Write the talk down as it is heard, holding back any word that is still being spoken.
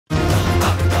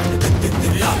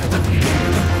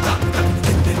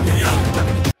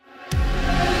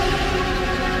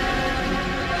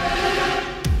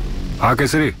हाँ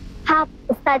केसरी। हाँ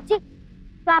उस्ताद जी,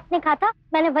 तो आपने कहा था,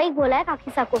 मैंने वही बोला है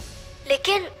काकीसा को,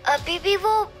 लेकिन अभी भी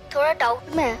वो थोड़ा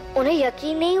डाउट में है, उन्हें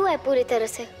यकीन नहीं हुआ है पूरी तरह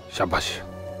से। शाबाश।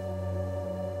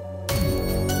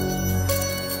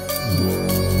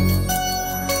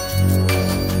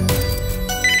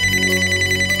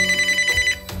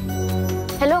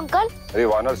 Hello uncle. अरे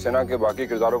वानर सेना के बाकी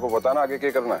किरदारों को बताना आगे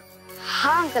क्या करना है।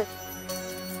 हाँ अंकल।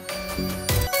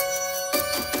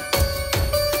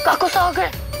 काकूसा हो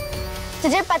गए।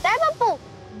 तुझे पता है पप्पू,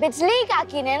 बिजली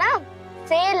काकी ने ना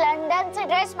से लंदन से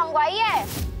ड्रेस मंगवाई है।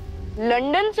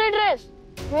 लंदन से ड्रेस?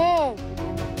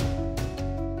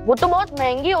 वो तो बहुत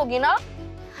महंगी होगी ना?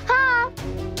 हाँ,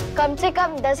 कम से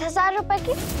कम 10,000 रुपए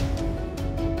की।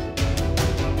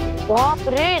 बाप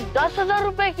रे, 10,000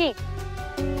 रुपए की?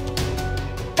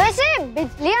 वैसे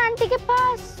बिजली आंटी के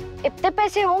पास इतने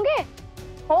पैसे होंगे?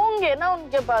 होंगे ना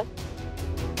उनके पास,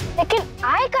 लेकिन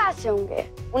आए कहाँ से होंगे?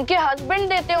 उनके हस्बैंड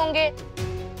देते होंगे।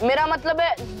 मेरा मतलब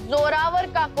है जोरावर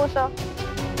काकोसा।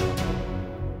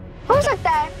 हो सकता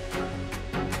है।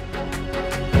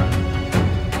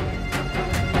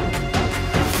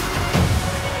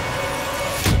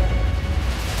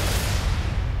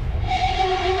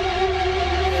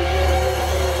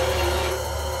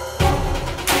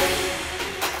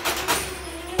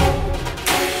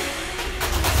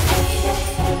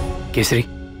 केसरी,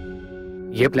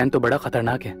 ये प्लान तो बड़ा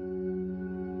खतरनाक है।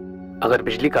 अगर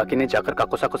बिजली काकी ने जाकर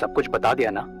काकोसा को सब कुछ बता दिया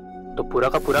ना, तो पूरा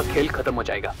का पूरा खेल खत्म हो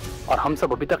जाएगा और हम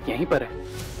सब अभी तक यहीं पर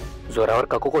हैं। जोरावर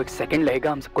काको को 1 सेकंड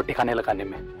लगेगा हम सबको ठिकाने लगाने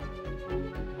में।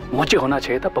 मुझे होना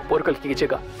चाहिए था पप्पू और कल की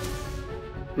जगह।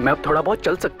 मैं अब थोड़ा बहुत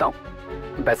चल सकता हूँ,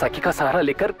 बैसाखी का सहारा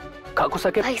लेकर काकोसा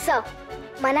के। भाई साहब,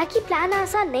 मना की प्लान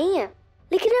आसान नहीं है,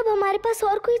 लेकिन अब हमारे पास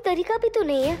और कोई तरीका भी तो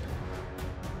नहीं है।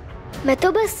 मैं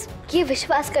तो बस ये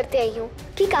विश्वास करते आई हूँ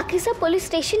कि काकी साहब पुलिस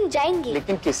स्टेशन जाएंगी।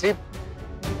 लेकिन केसरी,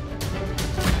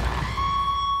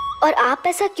 और आप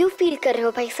ऐसा क्यों फील कर रहे हो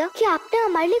भाई साहब कि आपने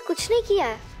हमारे लिए कुछ नहीं किया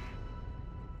है?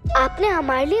 आपने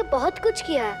हमारे लिए बहुत कुछ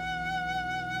किया है।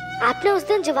 आपने उस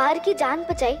दिन जवाहर की जान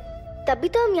बचाई, तभी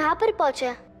तो हम यहाँ पर पहुँचे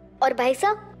हैं। और भाई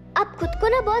साहब, आप खुद को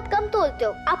ना बहुत कम तोलते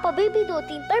हो। आप अभी भी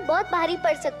 2-3 पर बहुत भारी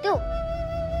पड़ सकते हो।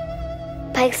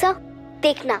 भाई साहब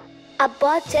देखना, अब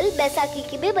बहुत जल्द बैसाखी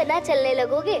की भी बना चलने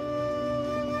लगोगे।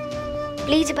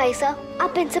 प्लीज भाई साहब,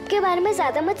 आप इन सब के बारे में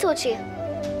ज्यादा मत सोचिए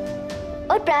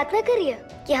और प्रार्थना करिए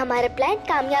कि हमारा प्लान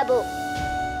कामयाब हो।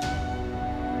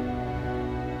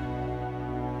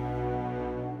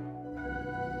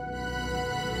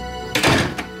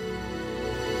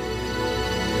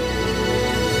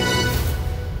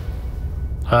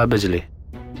 हाँ बिजली,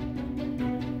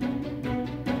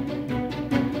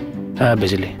 हाँ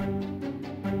बिजली,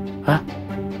 हाँ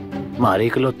मारी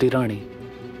इकलौती रानी,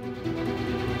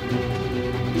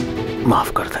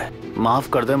 माफ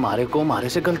कर दे मारे को। मारे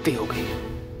से गलती हो गई।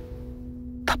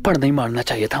 थप्पड़ नहीं मारना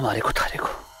चाहिए था मारे को थारे को।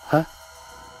 हाँ,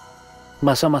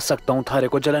 मैं समझ सकता हूँ थारे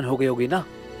को जलन हो गई होगी ना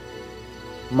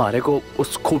मारे को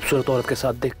उस खूबसूरत औरत के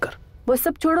साथ देखकर। वो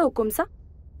सब छोड़ो हुकुम सा,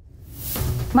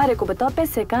 मारे को बताओ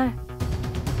पैसे कहाँ हैं?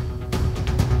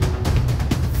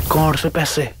 कौन से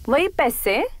पैसे? वही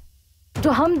पैसे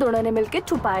जो हम दोनों ने मिलकर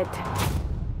छुपाए थे।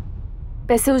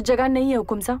 पैसे उस जगह नहीं है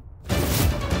हुकुम सा।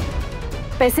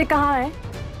 पैसे कहाँ हैं?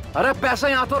 अरे पैसे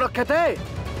यहाँ तो रखे थे।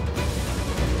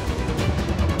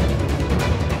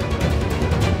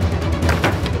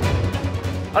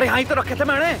 अरे यहाँ ही तो रखे थे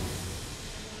मैंने।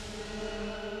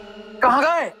 कहाँ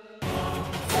गए?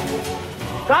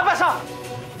 कहाँ पैसा?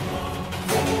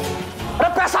 अरे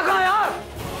पैसा कहाँ है यार?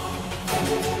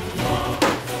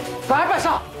 कहाँ है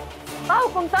पैसा? हाँ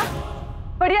हुकुम सा,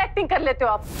 बढ़िया एक्टिंग कर लेते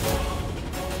हो आप।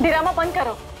 ड्रामा बंद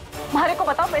करो। मारे को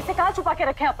बताओ पैसे कहाँ छुपा के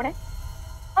रखे आपने?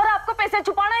 और आपको पैसे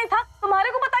छुपाना ही था,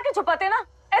 तुम्हारे को बता के छुपाते ना।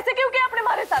 ऐसे क्यों किया आपने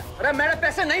हमारे साथ? अरे मैंने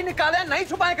पैसे नहीं निकाले, नहीं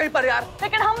छुपाए कहीं पर यार।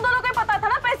 लेकिन हम दोनों को पता था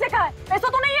ना पैसे कहाँ है। पैसा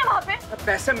तो नहीं है वहाँ पे।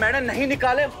 पैसे मैंने नहीं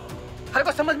निकाले, हर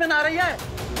को समझ में ना आ रही है।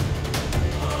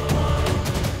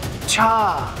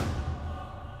 अच्छा,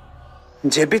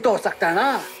 ये भी तो हो सकता है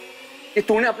ना कि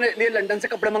तूने अपने लिए लंदन से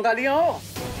कपड़े मंगा लिए हो।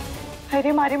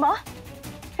 अरे मारी माँ,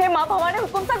 हे माँ भवानी,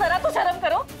 हुकुम सा जरा तो शर्म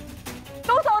करो।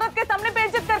 तो उस औरत के सामने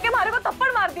बेइज्जत करके हमारे को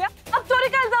थप्पड़ मार दिया, अब चोरी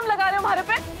का इल्जाम लगा रहे हो हमारे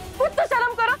पे। कुछ तो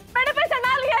शर्म करो, मैंने पैसे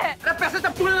ना लिए हैं। अरे पैसे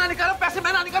जब तूने ना निकाला, पैसे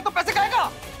मैं ना निकाला तो पैसे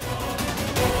कहेगा?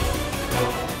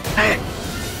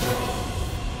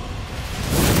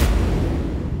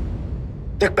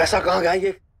 देख पैसा कहाँ गया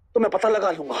ये तो मैं पता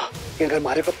लगा लूंगा। अगर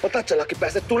हमारे को पता चला कि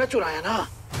पैसे तूने चुराया ना,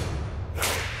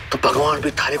 तो भगवान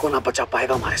भी थारे को ना बचा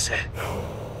पाएगा हमारे से।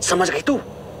 समझ गई तू?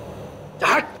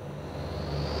 हट।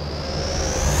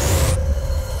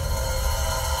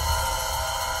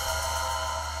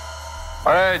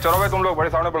 अरे चलो भाई, तुम लोग बड़े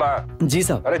सामने पड़ा है। जी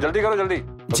साहब। अरे जल्दी करो जल्दी।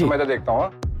 जी। तो मैं तो देखता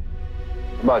हूँ।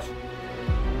 बस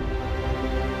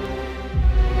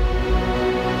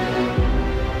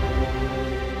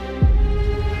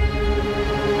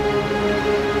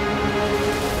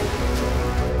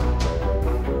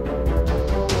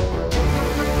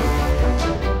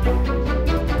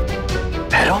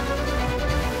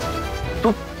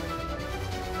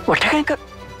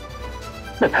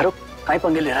भैरव काहे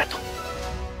पंगे ले रहा है तू?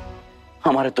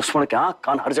 हमारे दुश्मन के आंख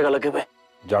कान हर जगह लगे हुए।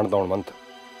 जानता हूँ हनुमंत,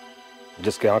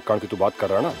 जिसके आंख कान की तू बात कर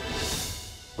रहा है ना,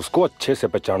 उसको अच्छे से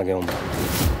पहचान गया हूं मैं।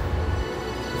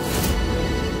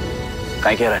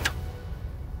 काहे कह रहा है तू?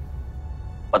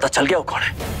 पता चल गया वो कौन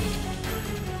है?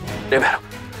 रे भैरव,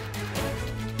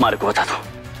 मारे को बता दो,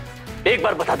 एक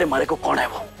बार बता दे मारे को कौन है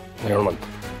वो। नहीं हनुमंत,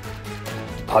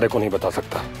 थारे को नहीं बता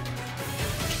सकता,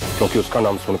 क्योंकि उसका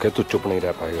नाम सुन के तू चुप नहीं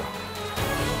रह पाएगा,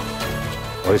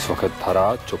 और इस वक्त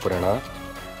थारा चुप रहना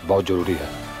बहुत जरूरी है।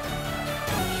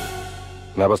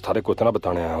 मैं बस थारे को इतना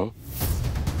बताने आया हूं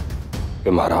कि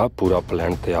हमारा पूरा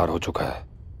प्लान तैयार हो चुका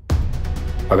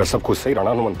है। अगर सब कुछ सही रहा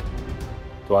ना हनुमंत,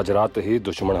 तो आज रात ही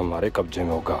दुश्मन हमारे कब्जे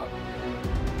में होगा,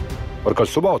 और कल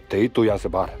सुबह होते ही तू यहां से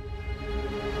बाहर।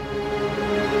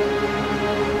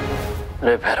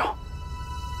 अरे भैरव,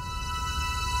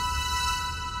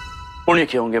 पुण्य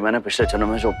किए होंगे मैंने पिछले जन्म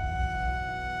में जो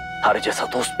थारे जैसा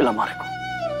दोस्त मिला मारे को।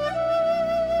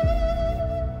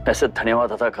 ऐसे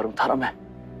धन्यवाद अदा करूं थारा मैं।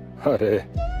 अरे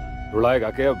रुलाएगा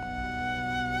कि अब?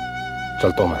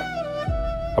 चलता हूं मैं,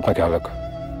 अपना ख्याल रख।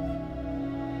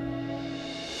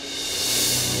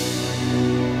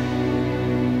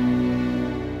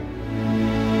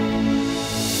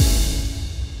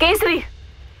 केसरी,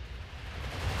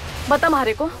 बता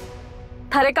मारे को,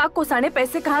 थारे काक कोसा ने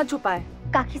पैसे कहाँ छुपाए?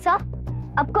 काकी साहब,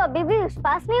 आपको अभी भी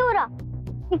विश्वास नहीं हो रहा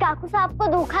कि काकू साहब आपको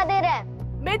धोखा दे रहे हैं?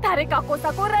 मैं थारे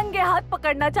काकोसा को रंगे हाथ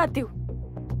पकड़ना चाहती हूँ,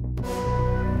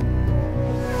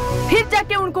 फिर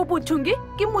जाके उनको पूछूंगी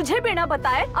कि मुझे बिना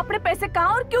बताए अपने पैसे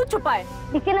कहाँ और क्यों छुपाए।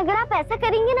 लेकिन अगर आप ऐसा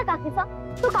करेंगे ना काकी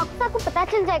साहब, तो काकू साहब को पता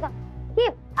चल जाएगा कि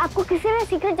आपको किसी ने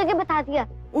सीक्रेट जगह बता दिया।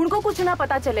 उनको कुछ ना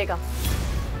पता चलेगा,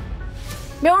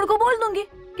 मैं उनको बोल दूंगी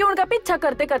कि उनका पीछा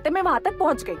करते करते मैं वहां तक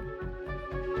पहुंच गई।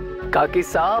 काकी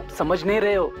साहब समझ नहीं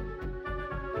रहे हो,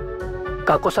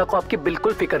 काकोसा को आपकी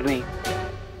बिल्कुल फिक्र नहीं।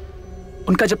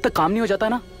 उनका जब तक काम नहीं हो जाता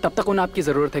ना, तब तक उन्हें आपकी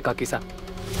जरूरत है काकी साहब।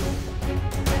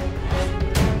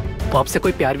 वो आपसे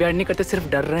कोई प्यार व्यार नहीं करते, सिर्फ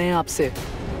डर रहे हैं आपसे।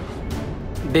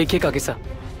 देखिए काकी साहब,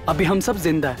 अभी हम सब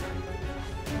जिंदा हैं,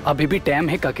 अभी भी टाइम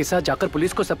है काकी साहब, जाकर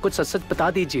पुलिस को सब कुछ सच सच बता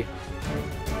दीजिए।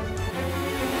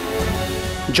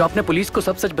 जो आपने पुलिस को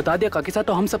सब सच बता दिया काकी साहब,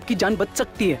 तो हम सबकी जान बच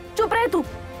सकती है। चुप रहे तू,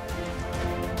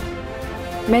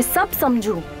 मैं सब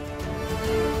समझू।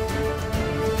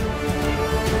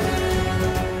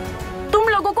 तुम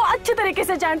लोगों को अच्छे तरीके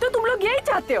से जानते हो, तुम लोग यही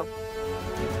चाहते हो।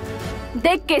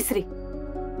 देख केसरी,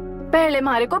 पहले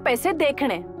मारे को पैसे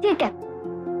देखने। ठीक है,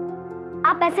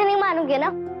 आप ऐसे नहीं मानोगे ना,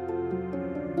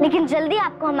 लेकिन जल्दी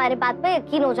आपको हमारे बात पे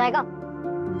यकीन हो जाएगा।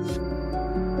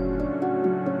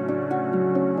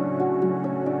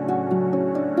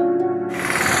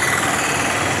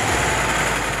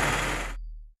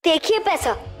 देखिए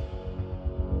पैसा,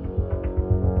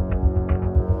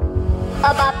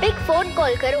 अब आप एक फोन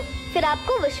कॉल करो, फिर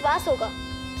आपको विश्वास होगा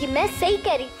कि मैं सही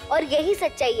कह रही और यही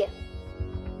सच्चाई है।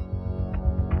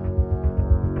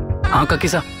 हाँ काकी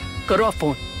साहब, करो आप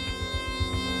फोन।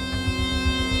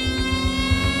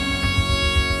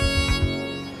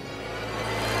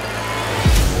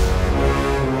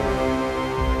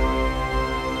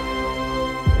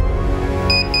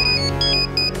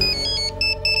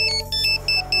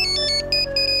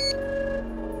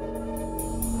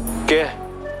 क्या?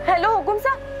 हेलो हुकुम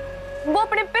साहब, वो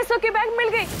अपने पैसों की बैग मिल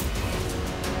गई।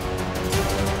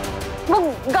 वो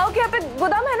गांव के यहाँ पे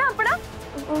गोदाम है ना अपना,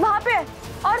 वहाँ पे है।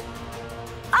 और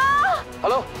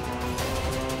हेलो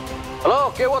हेलो,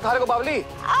 क्या हुआ थारे को बावली?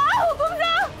 हुकुम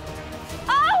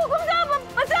साहब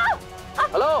बचाओ।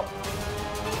 हेलो,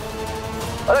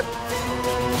 अरे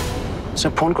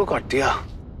इसने फोन को काट दिया।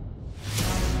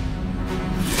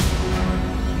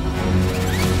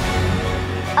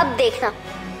 अब देखना।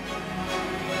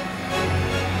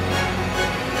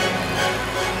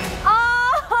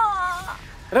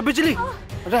 अरे बिजली,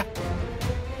 अरे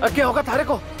क्या होगा थारे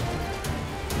को?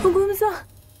 हुकुम साहब,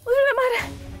 उसने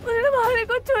मारे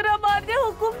को छुरा मार दिया।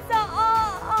 हुकुम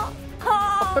साहब,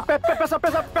 पैसा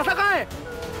पैसा पैसा कहाँ है?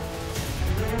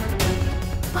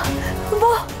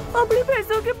 वो अपने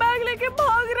पैसों के बैग लेके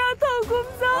भाग रहा था हुकुम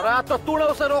साहब। अरे तो तूने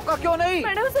उसे रोका क्यों नहीं?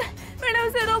 मैंने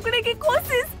उसे रोकने की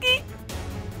कोशिश की,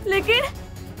 लेकिन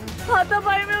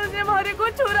हाथापाई में उसने मारे को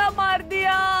छुरा मार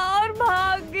दिया और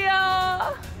भाग गया।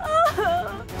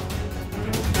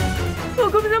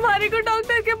 हुकुम से हमारे को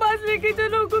डॉक्टर के पास लेके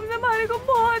चलो। हुकुम से हमारे को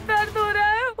बहुत दर्द हो रहा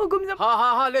है। हुकुम से। हाँ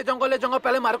हाँ हाँ, ले जाऊंगा।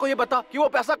 पहले हमारे को ये बता कि वो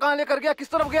पैसा कहाँ लेकर गया,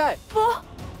 किस तरफ गया है? वो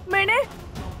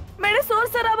मैंने शोर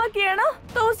शराबा किया ना,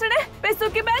 तो उसने पैसों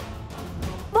की बैग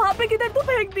वहाँ पे किधर तो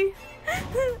फेंक दी।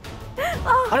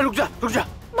 अरे रुक जा।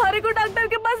 हमारे को डॉक्टर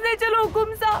के पास ले चलो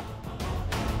हुकुम साहब।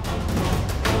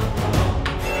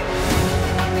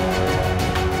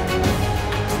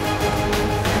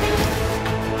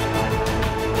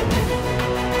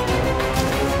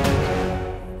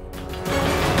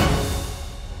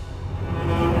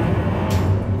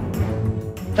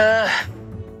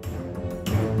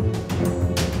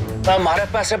 हमारे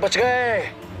पैसे बच गए।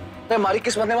 हमारी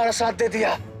किस्मत ने हमारा साथ दे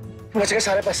दिया, बच गए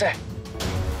सारे पैसे।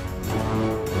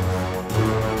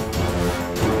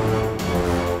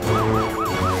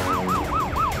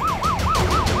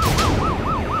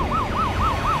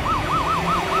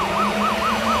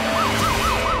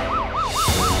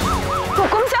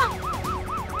 हुकुम साहब,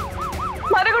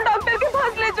 हमारे को डॉक्टर के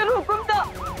पास ले चलो। हुकुम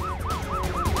साहब।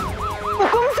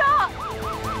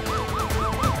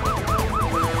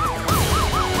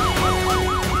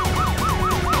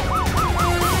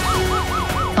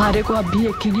 हमारे को अब भी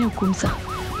यकीन है हुकुम साहब,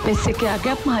 पैसे के आगे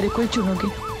आप हमारे को ही चुनोगे।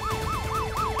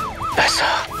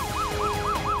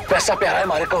 पैसा प्यारा है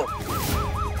हमारे को,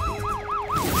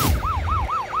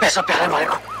 पैसा प्यारा है हमारे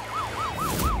को।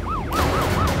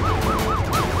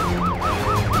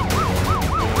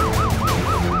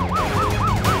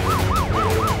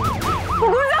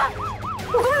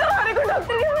 हमारे को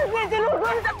डॉक्टर के पास ले चलो।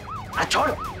 छोड़।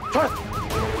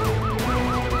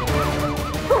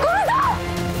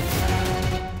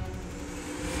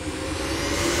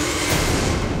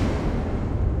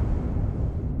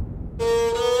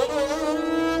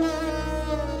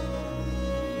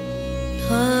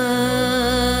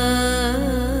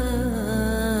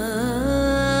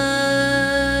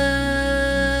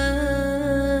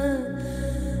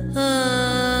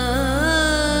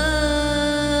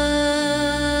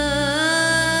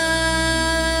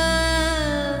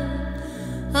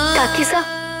 काकी साहब,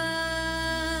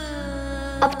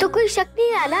 अब तो कोई शक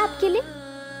नहीं आना आपके लिए।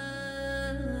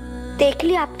 देख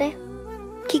लिया आपने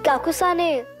कि काकुसा ने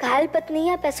घायल पत्नी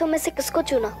या पैसों में से किसको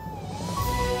चुना।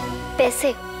 पैसे,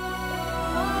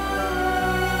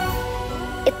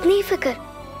 इतनी फिक्र,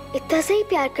 इतना से ही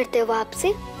प्यार करते हो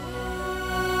आपसे।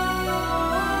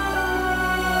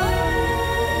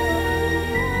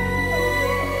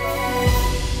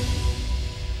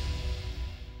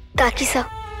 काकी साहब,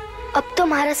 अब तो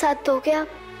हमारा साथ दोगे आप।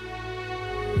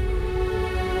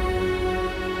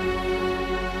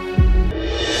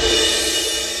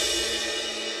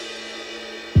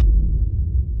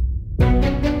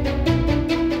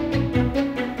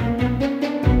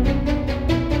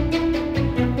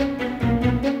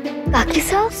 काकी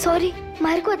साहब सॉरी,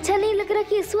 हमारे को अच्छा नहीं लग रहा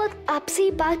कि इस वक्त आपसे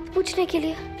ही बात पूछने के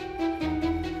लिए,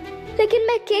 लेकिन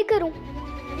मैं क्या करूं,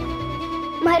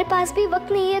 हमारे पास भी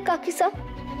वक्त नहीं है। काकी साहब,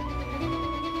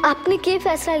 आपने क्या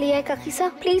फैसला लिया है काकी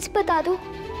साहब, प्लीज बता दो।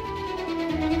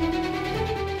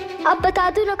 आप बता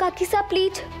दो ना काकी साहब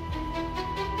प्लीज,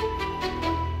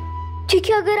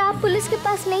 क्योंकि अगर आप पुलिस के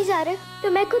पास नहीं जा रहे तो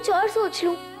मैं कुछ और सोच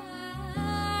लूं।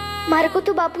 हमारे को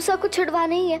तो बापू साहब को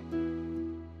छुड़वाना ही है।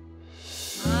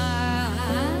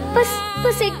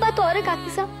 बस एक बात और है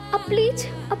काकी साहब, अब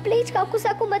प्लीज काकू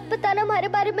साहब को मत बताना हमारे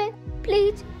बारे में,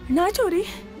 प्लीज। ना छोरी,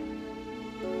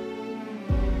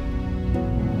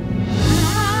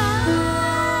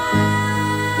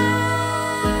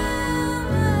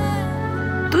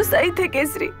 तू सही थे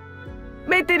केसरी,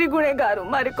 मैं तेरी गुनहगार हूँ,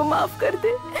 मारे को माफ कर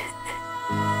दे।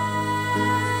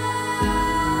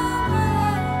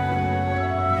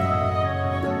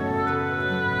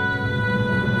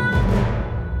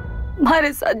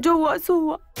 हमारे साथ जो हुआ सो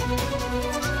हुआ,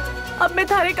 अब मैं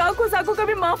थारे काकुसा को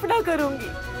कभी माफ ना करूंगी,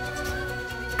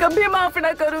 कभी माफ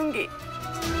ना करूंगी।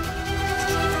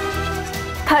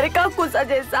 थारे काकुसा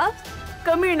जैसा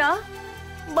कमीना,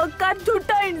 बक्का,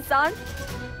 झूठा इंसान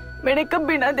मैंने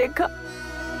कभी ना देखा।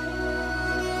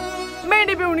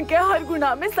 मैंने भी उनके हर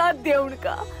गुनाह में साथ दिया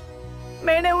उनका।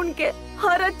 मैंने उनके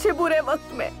हर अच्छे बुरे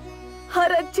वक्त में,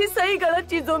 हर अच्छी सही गलत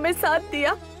चीजों में साथ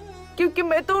दिया, क्योंकि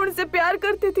मैं तो उनसे प्यार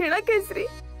करती थी ना केसरी।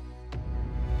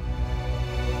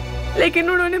 लेकिन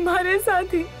उन्होंने हमारे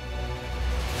साथ ही।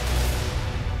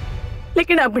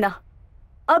 लेकिन अब ना,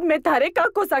 अब मैं थारे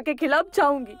काकोसा के खिलाफ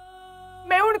जाऊंगी।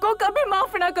 मैं उनको कभी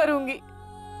माफ ना करूंगी,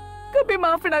 कभी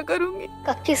माफ ना करूंगी।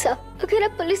 काकी साहब, अगर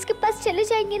आप पुलिस के पास चले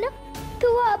जाएंगे ना,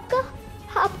 तो वो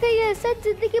आपका ये एहसास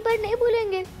जिंदगी भर नहीं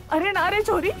भूलेंगे। अरे ना रे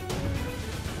छोरी,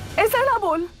 ऐसा ना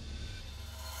बोल।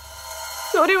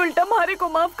 छोरी, उल्टा मारे को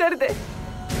माफ कर दे।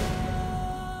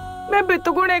 मैं भी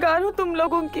तो गुनहगार हूँ तुम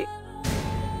लोगों की।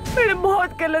 मैंने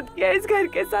बहुत गलत किया इस घर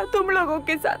के साथ, तुम लोगों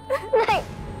के साथ। नहीं,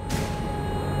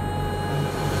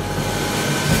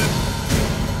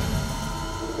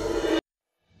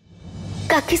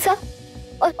 काकी साहब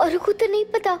और को तो नहीं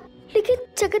पता, लेकिन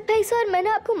जगत भाई साहब और मैंने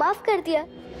आपको माफ कर दिया।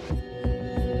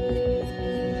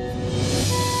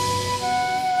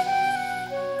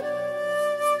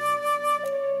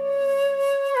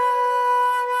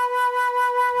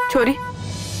 छोरी,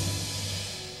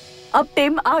 अब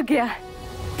टाइम आ गया है।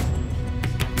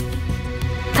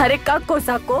 थारे काको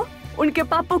साको उनके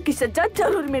पापों की सजा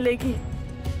जरूर मिलेगी,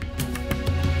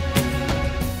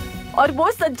 और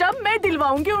वो सजा मैं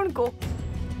दिलवाऊंगी उनको।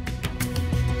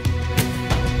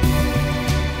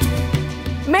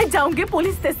 मैं जाऊंगी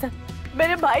पुलिस स्टेशन।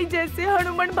 मेरे भाई जैसे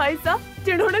हनुमान भाई साहब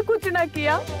जिन्होंने कुछ ना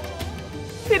किया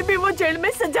फिर भी वो जेल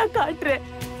में सजा काट रहे,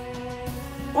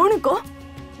 उनको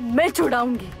मैं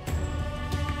छुड़ाऊंगी,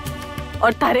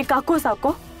 और तारे काको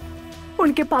साको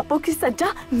उनके पापों की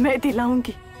सजा मैं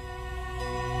दिलाऊंगी।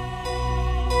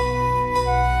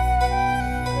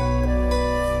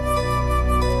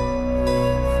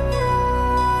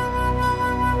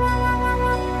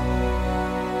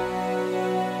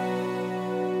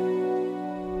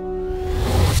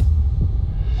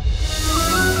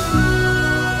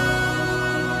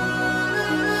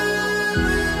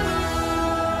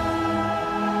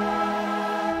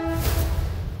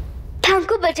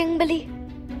 बजरंगबली।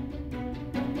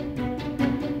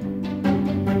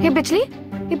 ये बिजली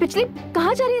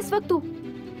कहाँ जा रही है इस वक्त तू?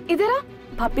 इधर आ।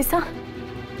 भाभी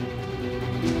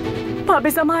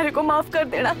सा हमारे को माफ कर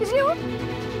देना। बिजली हो,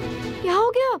 क्या हो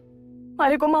गया?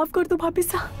 हमारे को माफ कर दो भाभी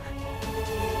सा।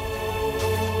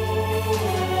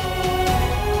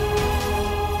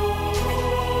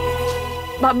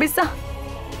 भाभी सा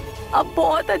आप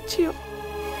बहुत अच्छी हो।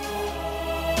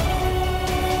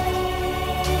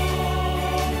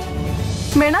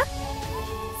 मैं ना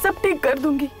सब ठीक कर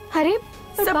दूंगी। अरे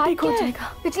सब ठीक हो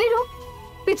जाएगा। बिजली रुक,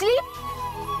 बिजली।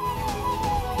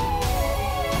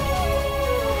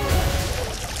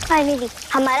 फाइनली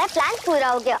हमारा प्लान पूरा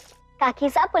हो गया। काकी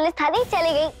साहब पुलिस थाने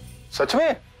चली गई। सच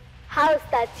में? हाँ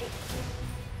उस्ताद जी,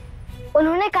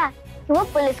 उन्होंने कहा कि वो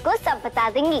पुलिस को सब बता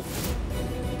देंगी।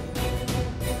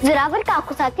 जोरावर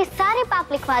काकू साहब के सारे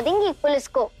पाप लिखवा देंगी पुलिस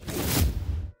को,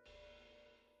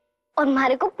 और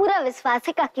हमारे को पूरा विश्वास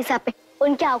है काकी साहब पे।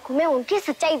 उनकी आंखों में उनकी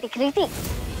सच्चाई दिख रही थी।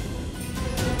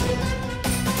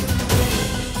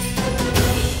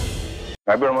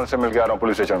 मैं भी हनुमान से मिल के आ रहा हूँ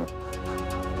पुलिस स्टेशन में।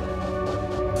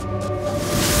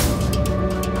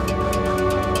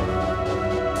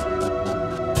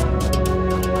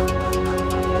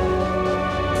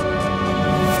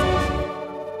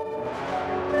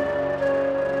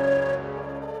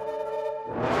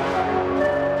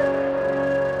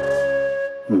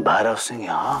 भैरव सिंह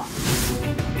यहाँ?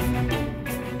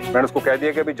 मैंने उसको कह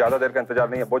दिया कि अभी ज्यादा देर का इंतजार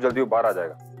नहीं है, बहुत जल्दी वो बाहर आ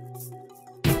जाएगा।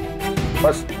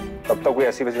 बस तब तक कोई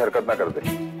ऐसी वैसी हरकत ना कर दे।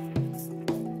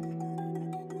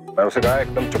 मैंने उसे कहा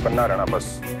एकदम चुकन्ना रहना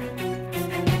बस।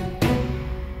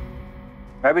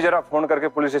 मैं भी जरा फोन करके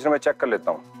पुलिस स्टेशन में चेक कर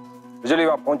लेता हूँ बिजली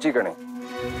वहां पहुंची कि नहीं।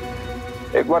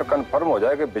 एक बार कंफर्म हो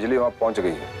जाए कि बिजली वहां पहुंच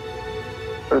गई है,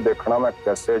 फिर देखना मैं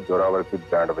कैसे जोरावर की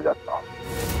बैंड बजाता हूँ।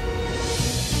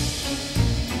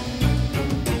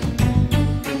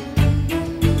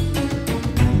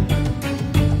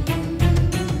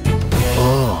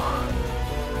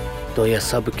 तो ये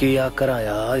सब किया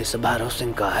कराया इस भैरव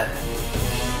सिंह का है,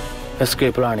 इसकी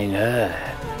प्लानिंग है।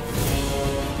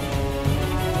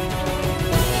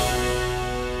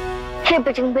 हे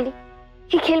बजरंगबली,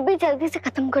 ये खेल भी जल्दी से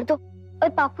खत्म कर दो और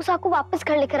बापू साहब को वापस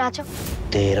घर लेकर आ जाओ।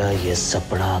 तेरा ये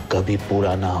सपना कभी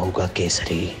पूरा ना होगा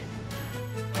केसरी।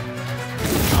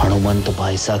 हनुमंत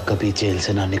भाई साहब कभी जेल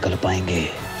से ना निकल पाएंगे।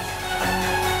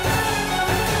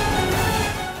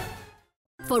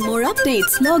 For more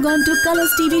updates, log on to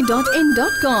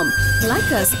colorstv.in.com.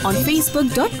 Like us on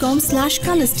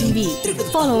facebook.com/colorstv.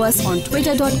 Follow us on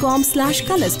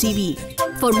twitter.com/colorstv.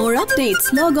 For more updates,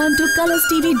 log on to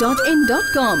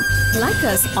colorstv.in.com. Like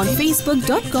us on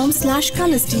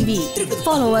facebook.com/colorstv.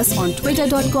 Follow us on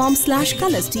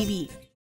twitter.com/colorstv.